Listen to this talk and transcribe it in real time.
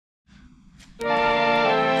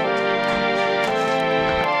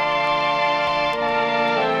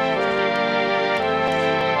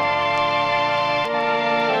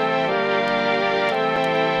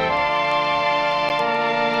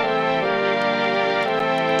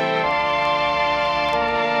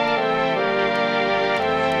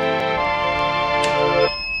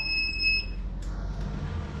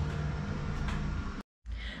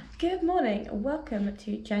welcome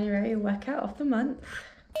to January workout of the month.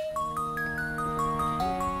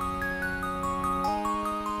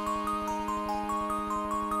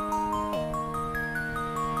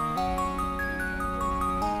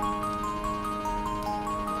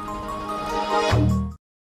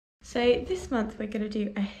 So this month we're going to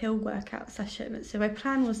do a hill workout session. So my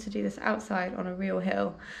plan was to do this outside on a real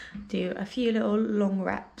hill, do a few little long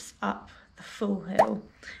reps up the full hill,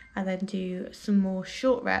 and then do some more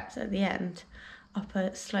short reps at the end up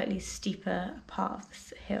a slightly steeper part of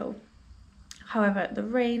this hill. However, the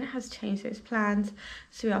rain has changed those plans,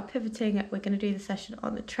 so we are pivoting. We're going to do the session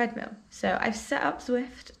on the treadmill. So I've set up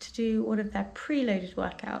Zwift to do one of their preloaded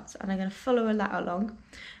workouts, and I'm going to follow that along.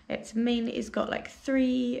 It's got like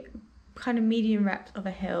 3 kind of medium reps of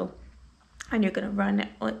a hill, and you're going to run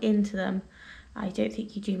into them. I don't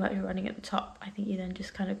think you do much running at the top. I think you then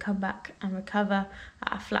just kind of come back and recover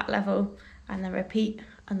at a flat level and then repeat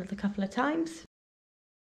another couple of times.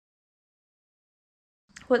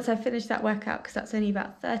 Once I've finished that workout, because that's only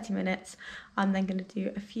about 30 minutes, I'm then going to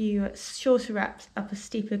do a few shorter reps up a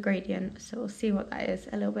steeper gradient. So we'll see what that is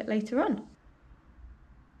a little bit later on.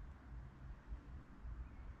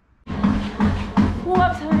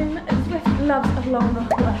 Warm-up time. Zwift loves a long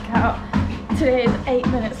workout. Today is 8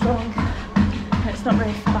 minutes long. It's not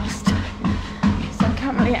very fast, so I'm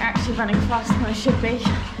currently actually running faster than I should be,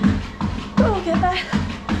 but we'll get there.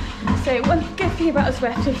 So one good thing about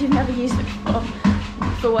Zwift, if you've never used it before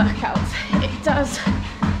for workouts,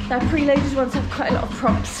 their preloaded ones have quite a lot of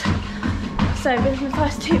prompts. So within the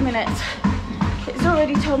first 2 minutes, it's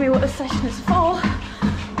already told me what the session is for,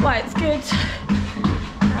 why it's good,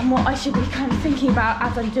 and what I should be kind of thinking about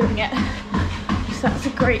as I'm doing it. So that's a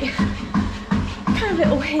great kind of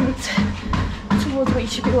little hint towards what you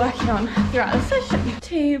should be working on throughout the session.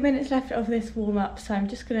 2 minutes left of this warm-up, so I'm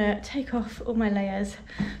just gonna take off all my layers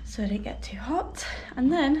so I don't get too hot,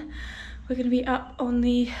 and then we're gonna be up on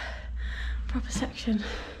the proper section.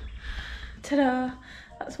 Ta-da!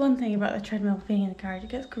 That's one thing about the treadmill being in the garage, it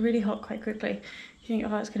gets really hot quite quickly. You think,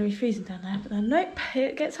 oh, it's gonna be freezing down there, but then nope,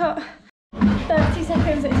 it gets hot. 30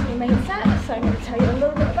 seconds is the main set, so I'm gonna tell you a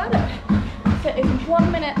little bit about it. So it's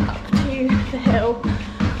 1 minute up to the hill,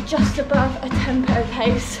 just above a tempo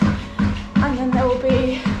pace, and then there will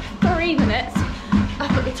be 3 minutes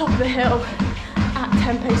up at the top of the hill at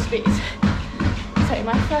tempo speed. So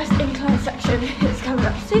my first incline section is coming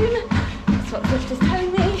up soon. That's what Zwift is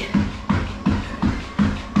telling me.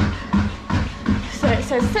 So it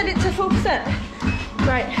says set it to 4%.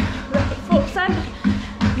 Right, we're up at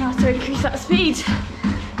 4%. Now to increase that speed.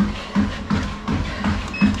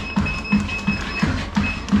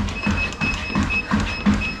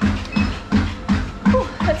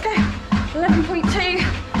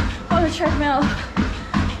 Treadmill,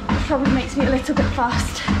 which probably makes me a little bit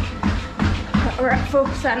fast, but we're at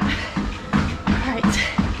 4%. Right,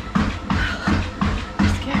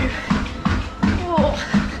 let's go. Oh.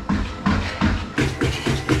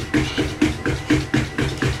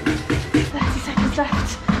 30 seconds left.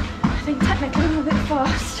 I think technically I'm a bit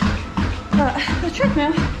fast, but the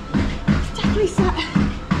treadmill is definitely set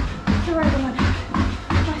the right one.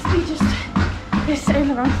 My speed just is saying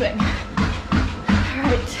the wrong thing.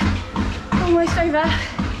 Right. Almost over,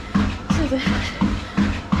 so the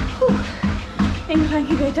incline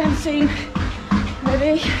can go down soon.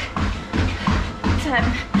 Ready? 10,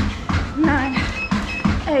 9,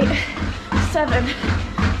 8, 7,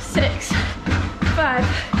 6, 5,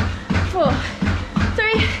 4,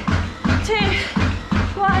 3, 2,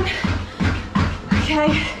 1.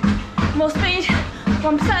 Okay, more speed,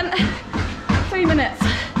 1%, 3 minutes.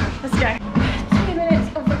 Let's go. 2 minutes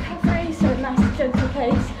of recovery, so a nice gentle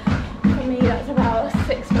pace. For me, that's about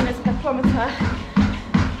 6 minutes per kilometre,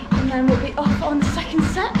 and then we'll be off on the second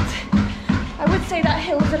set. I would say that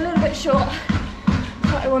hill was a little bit short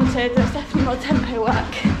for what I wanted. There's definitely more tempo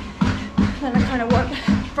work than I kind of want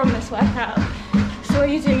from this workout. So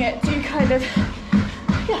when you're doing it, do kind of,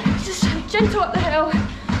 just gentle up the hill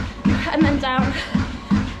and then down.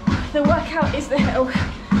 The workout is the hill,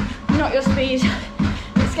 not your speed.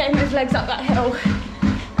 It's getting those legs up that hill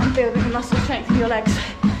and building the muscle strength in your legs,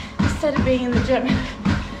 instead of being in the gym.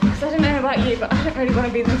 Because I don't know about you, but I don't really want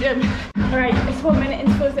to be in the gym. Alright, it's 1 minute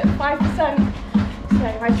intervals at 5%.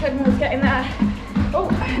 So my treadmill's getting there. Oh,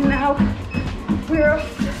 and now we're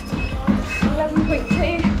off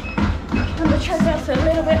 11.2. And the treadmill's a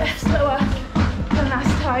little bit slower than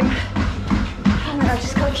last time. And then I've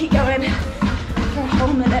just got to keep going for a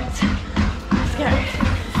whole minute. Let's go.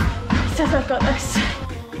 It says I've got this.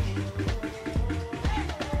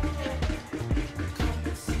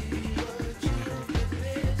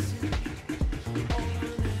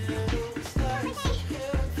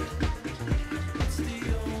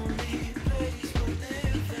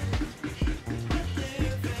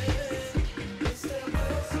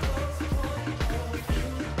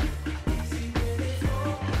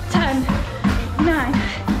 9,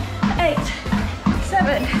 8,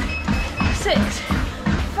 7, 6,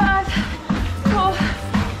 5, 4,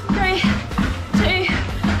 3, 2,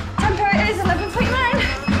 tempo is 11.9.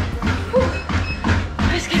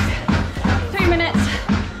 Let's go. 3 minutes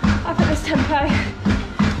after this tempo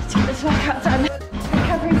to get this workout done.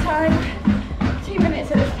 Recovery time, 2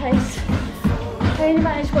 minutes at this pace. I only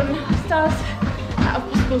managed 1.5 stars out of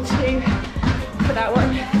possible 2 for that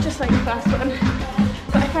one, just like the first one.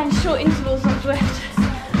 But I find short intervals on Zwift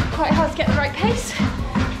quite hard to get the right pace,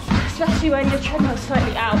 especially when your treadmill's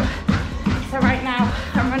slightly out. So right now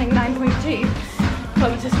I'm running 9.2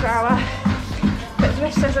 kilometers per hour, but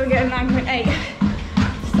Zwift says I'm getting 9.8.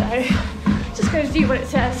 So just go do what it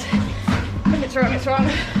says. If it's wrong, it's wrong.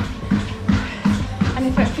 And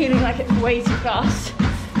if I'm feeling like it's way too fast,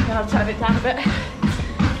 then I'll turn it down a bit.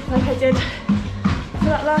 Like I did for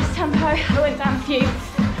that last tempo, I went down a few,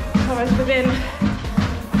 so I was within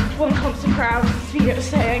 1 kilometer per hour speed it was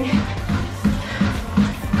saying.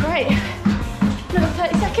 Right, another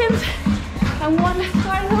 30 seconds, and 1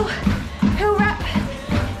 final hill rep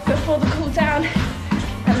before the cool down,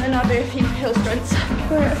 and then I'll do a few hill sprints.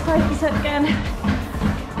 We're at 5% again,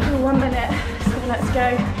 for 1 minute, so let's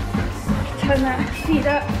go. Turn that feet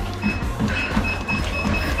up.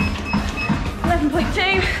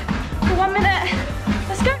 11.2 for 1 minute.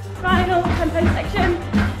 Let's go. Final tempo section.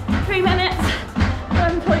 3 minutes.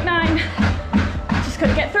 11.9. Just got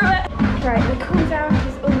to get through it. Right, the cool down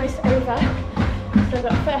is almost over. So I've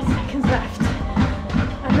got 30 seconds left.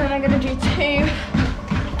 And then I'm going to do 2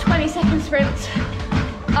 20-second sprints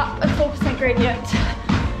up a 4% gradient.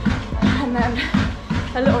 And then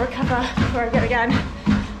a little recover before I go again.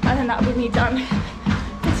 And then that'll be me done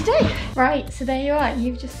for today. Right, so there you are.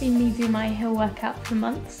 You've just seen me do my hill workout for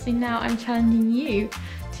months, so now I'm challenging you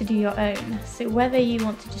to do your own. So whether you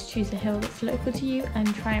want to just choose a hill that's local to you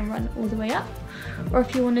and try and run all the way up, or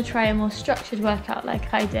if you want to try a more structured workout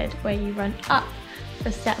like I did, where you run up for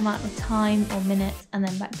a set amount of time or minutes and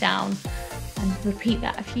then back down and repeat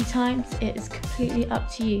that a few times, it is completely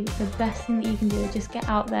up to you. The best thing that you can do is just get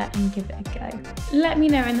out there and give it a go. Let me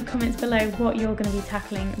know in the comments below what you're going to be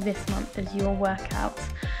tackling this month as your workout.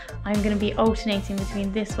 I'm going to be alternating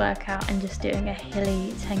between this workout and just doing a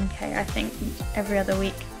hilly 10k, I think, every other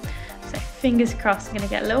week. So fingers crossed I'm going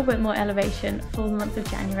to get a little bit more elevation for the month of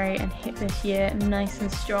January and hit this year nice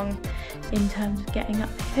and strong in terms of getting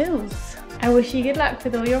up the hills. I wish you good luck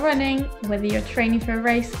with all your running, whether you're training for a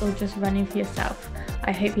race or just running for yourself.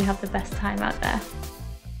 I hope you have the best time out there.